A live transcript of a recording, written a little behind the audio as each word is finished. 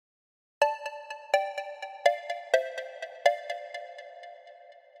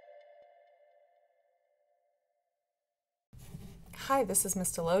Hi, this is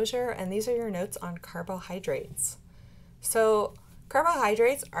Ms. Delosier, and these are your notes on carbohydrates. So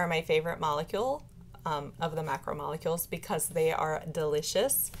carbohydrates are my favorite molecule of the macromolecules because they are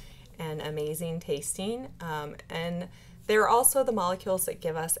delicious and amazing tasting, and they're also the molecules that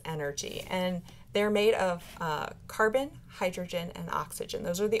give us energy. And they're made of carbon, hydrogen, and oxygen.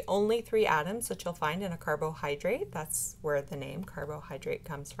 Those are the only three atoms that you'll find in a carbohydrate. That's where the name carbohydrate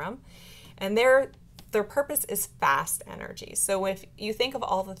comes from. And their purpose is fast energy. So if you think of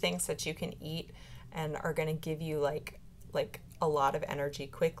all the things that you can eat and are going to give you like a lot of energy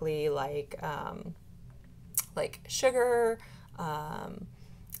quickly, like sugar,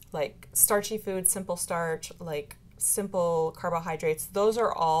 like starchy foods, simple starch, like simple carbohydrates, those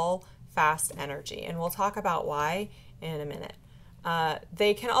are all fast energy, and we'll talk about why in a minute.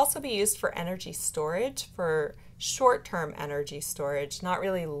 They can also be used for energy storage, for short-term energy storage, not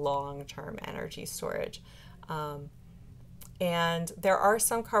really long-term energy storage. And there are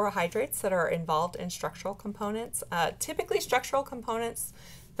some carbohydrates that are involved in structural components. Typically structural components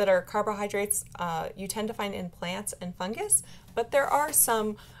that are carbohydrates you tend to find in plants and fungus, but there are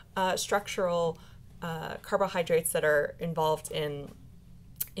some structural carbohydrates that are involved in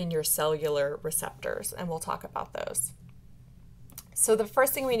your cellular receptors, and we'll talk about those. So the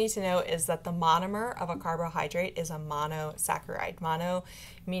first thing we need to know is that the monomer of a carbohydrate is a monosaccharide. Mono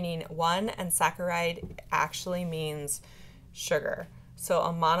meaning one, and saccharide actually means sugar. So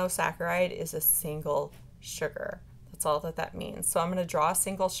a monosaccharide is a single sugar. That's all that means. So I'm going to draw a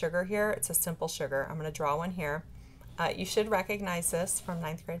single sugar here. It's a simple sugar. I'm going to draw one here. You should recognize this from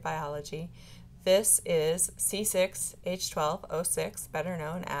 9th grade biology. This is C6H12O6, better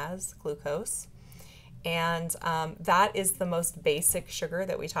known as glucose. And that is the most basic sugar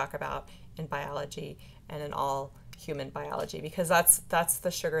that we talk about in biology and in all human biology, because that's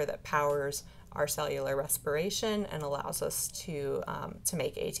the sugar that powers our cellular respiration and allows us to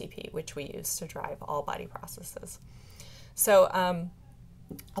make ATP, which we use to drive all body processes. So a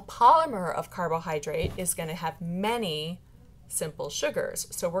polymer of carbohydrate is going to have many simple sugars.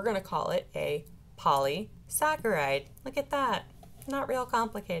 So we're going to call it a polysaccharide. Look at that. Not real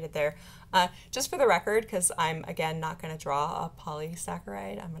complicated there. Just for the record, because I'm, again, not going to draw a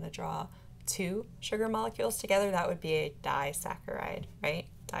polysaccharide. I'm going to draw two sugar molecules together. That would be a disaccharide, right?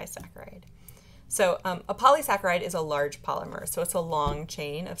 Disaccharide. So a polysaccharide is a large polymer. So it's a long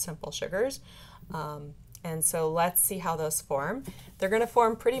chain of simple sugars. And so let's see how those form. They're going to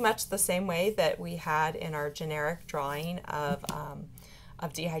form pretty much the same way that we had in our generic drawing of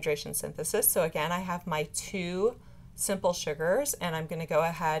dehydration synthesis. So again, I have my two simple sugars, and I'm going to go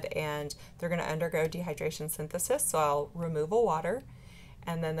ahead and they're going to undergo dehydration synthesis. So I'll remove a water,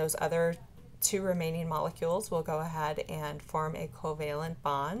 and then those other two remaining molecules will go ahead and form a covalent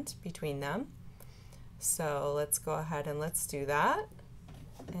bond between them. So let's go ahead and let's do that.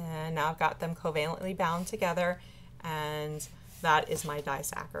 And now I've got them covalently bound together, and that is my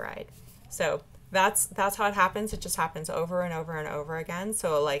disaccharide. So that's how it happens. It just happens over and over and over again.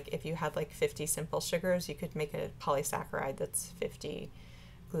 So like if you had like 50 simple sugars, you could make a polysaccharide that's 50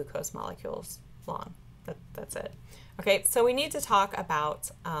 glucose molecules long. That's it. Okay, so we need to talk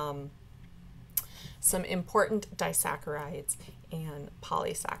about some important disaccharides and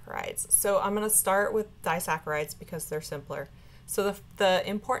polysaccharides. So I'm going to start with disaccharides because they're simpler. So the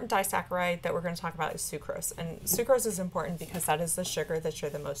important disaccharide that we're going to talk about is sucrose. And sucrose is important because that is the sugar that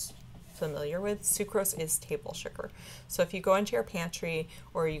you're the most familiar with. Sucrose is table sugar. So if you go into your pantry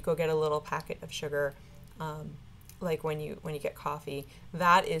or you go get a little packet of sugar, like when you get coffee,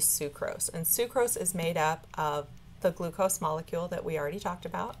 that is sucrose. And sucrose is made up of the glucose molecule that we already talked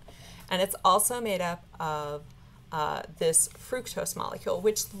about. And it's also made up of this fructose molecule,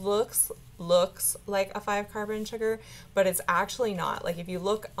 which looks like a 5-carbon sugar, but it's actually not. Like if you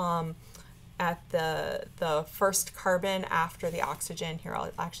look at the first carbon after the oxygen, here I'll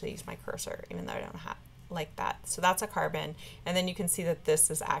actually use my cursor even though I don't have like that. So that's a carbon, and then you can see that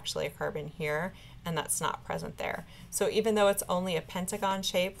this is actually a carbon here, and that's not present there. So even though it's only a pentagon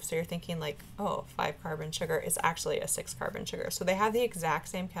shape, so you're thinking like, oh, 5-carbon sugar, is actually a 6-carbon sugar. So they have the exact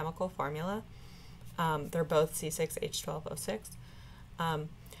same chemical formula. They're both C6H12O6,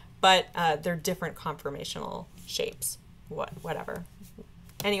 but they're different conformational shapes, whatever.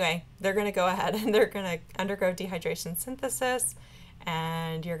 Anyway, they're going to go ahead and they're going to undergo dehydration synthesis,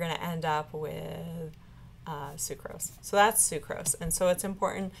 and you're going to end up with sucrose. So that's sucrose. And so it's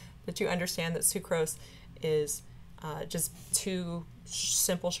important that you understand that sucrose is just two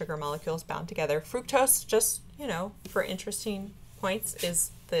simple sugar molecules bound together. Fructose, just, you know, for interesting points,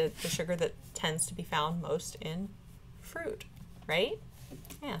 is the sugar that tends to be found most in fruit, right?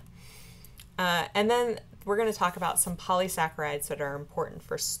 Yeah. And then we're going to talk about some polysaccharides that are important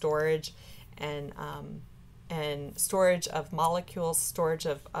for storage and storage of molecules, storage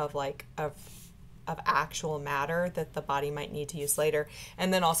of actual matter that the body might need to use later,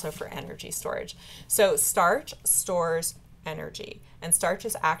 and then also for energy storage. So starch stores energy, and starch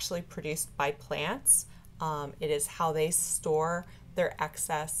is actually produced by plants. It is how they store their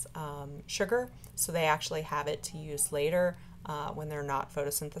excess sugar, so they actually have it to use later when they're not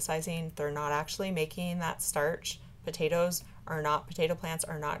photosynthesizing. They're not actually making that starch. Potato plants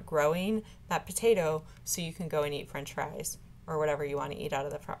are not growing that potato so you can go and eat French fries or whatever you want to eat out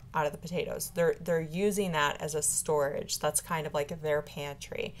of the potatoes. They're using that as a storage. That's kind of like their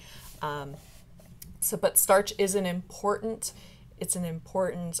pantry. But starch is an important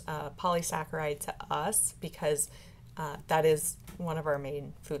polysaccharide to us because that is one of our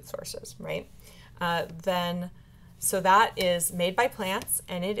main food sources, right? So that is made by plants,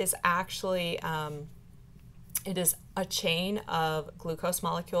 and it is actually it is a chain of glucose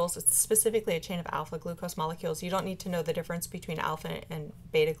molecules. It's specifically a chain of alpha glucose molecules. You don't need to know the difference between alpha and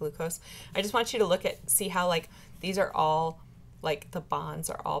beta glucose. I just want you to see how like these are all like the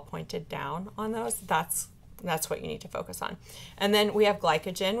bonds are all pointed down on those. That's what you need to focus on. And then we have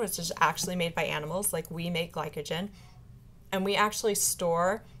glycogen, which is actually made by animals. Like we make glycogen, and we actually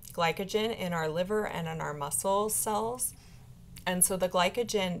store glycogen in our liver and in our muscle cells. And so the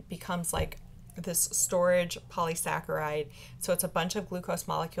glycogen becomes like this storage polysaccharide. So it's a bunch of glucose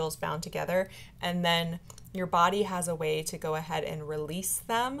molecules bound together, and then your body has a way to go ahead and release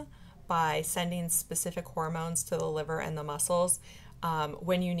them by sending specific hormones to the liver and the muscles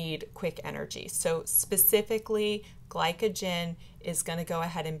when you need quick energy. So specifically, glycogen is going to go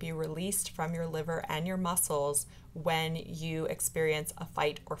ahead and be released from your liver and your muscles when you experience a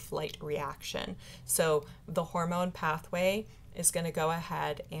fight or flight reaction. So the hormone pathway is going to go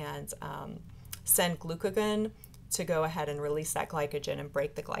ahead and send glucagon to go ahead and release that glycogen and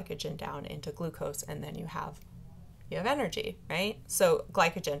break the glycogen down into glucose, and then you have energy, right? So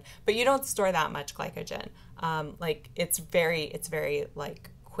glycogen, but you don't store that much glycogen. Like it's very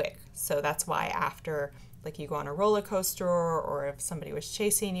like quick. So that's why after like you go on a roller coaster, or if somebody was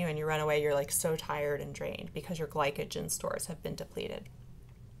chasing you and you run away, you're like so tired and drained because your glycogen stores have been depleted.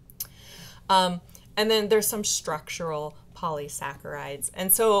 And then there's some structural polysaccharides.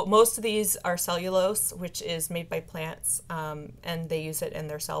 And so most of these are cellulose, which is made by plants, and they use it in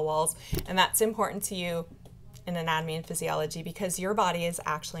their cell walls. And that's important to you in anatomy and physiology because your body is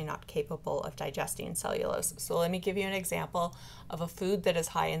actually not capable of digesting cellulose. So let me give you an example of a food that is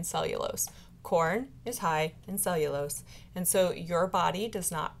high in cellulose. Corn is high in cellulose, and so your body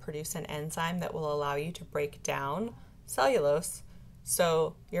does not produce an enzyme that will allow you to break down cellulose.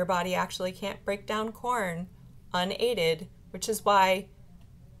 So your body actually can't break down corn unaided, which is why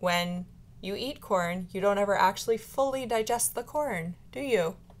when you eat corn, you don't ever actually fully digest the corn, do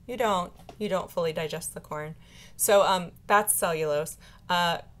you? You don't fully digest the corn. So that's cellulose.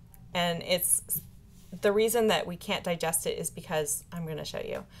 And it's the reason that we can't digest it is because, I'm going to show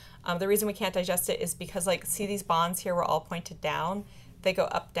you. The reason we can't digest it is because, like, see these bonds here were all pointed down? They go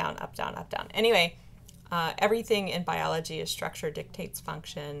up, down, up, down, up, down. Anyway, everything in biology is structure dictates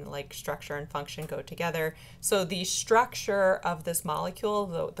function, like structure and function go together. So the structure of this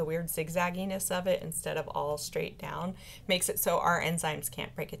molecule, the weird zigzagginess of it instead of all straight down, makes it so our enzymes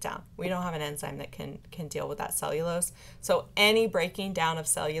can't break it down. We don't have an enzyme that can deal with that cellulose. So any breaking down of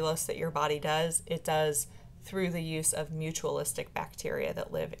cellulose that your body does, it does through the use of mutualistic bacteria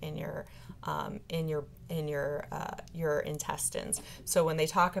that live in your intestines. So when they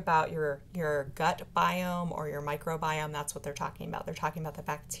talk about your gut biome or your microbiome, that's what they're talking about. They're talking about the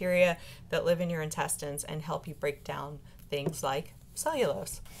bacteria that live in your intestines and help you break down things like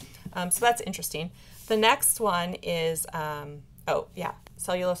cellulose. So that's interesting. The next one is,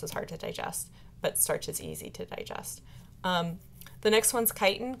 cellulose is hard to digest, but starch is easy to digest. The next one's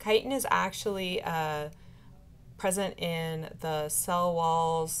chitin. Chitin is actually present in the cell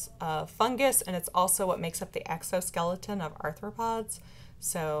walls of fungus, and it's also what makes up the exoskeleton of arthropods,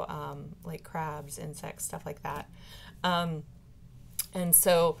 so like crabs, insects, stuff like that. And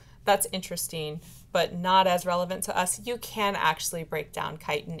so that's interesting, but not as relevant to us. You can actually break down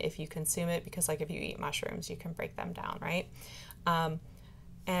chitin if you consume it, because like if you eat mushrooms, you can break them down, right?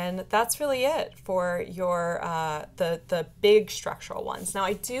 And that's really it for your the big structural ones. Now,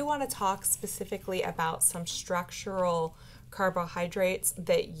 I do want to talk specifically about some structural carbohydrates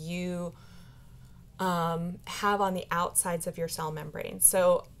that you have on the outsides of your cell membrane.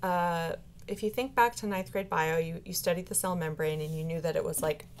 So if you think back to 9th grade bio, you studied the cell membrane and you knew that it was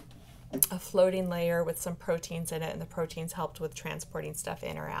like a floating layer with some proteins in it, and the proteins helped with transporting stuff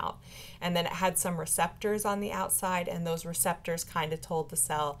in or out. And then it had some receptors on the outside, and those receptors kind of told the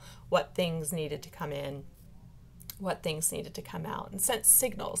cell what things needed to come in, what things needed to come out, and sent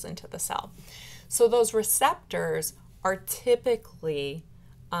signals into the cell. So those receptors are typically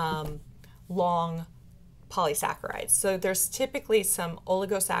long polysaccharides. So there's typically some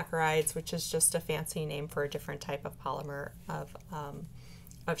oligosaccharides, which is just a fancy name for a different type of polymer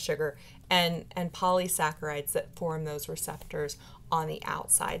of sugar, and polysaccharides that form those receptors on the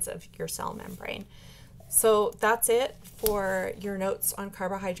outsides of your cell membrane. So that's it for your notes on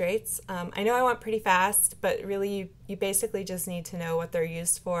carbohydrates. I know I went pretty fast, but really you basically just need to know what they're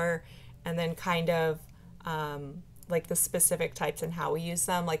used for, and then kind of like the specific types and how we use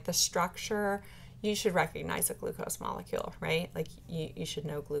them. Like the structure, you should recognize a glucose molecule, right? Like you should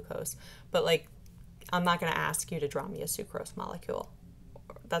know glucose. But like, I'm not going to ask you to draw me a sucrose molecule.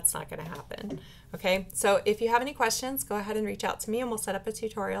 That's not going to happen. Okay, so if you have any questions, go ahead and reach out to me and we'll set up a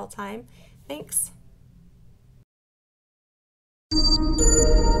tutorial time. Thanks.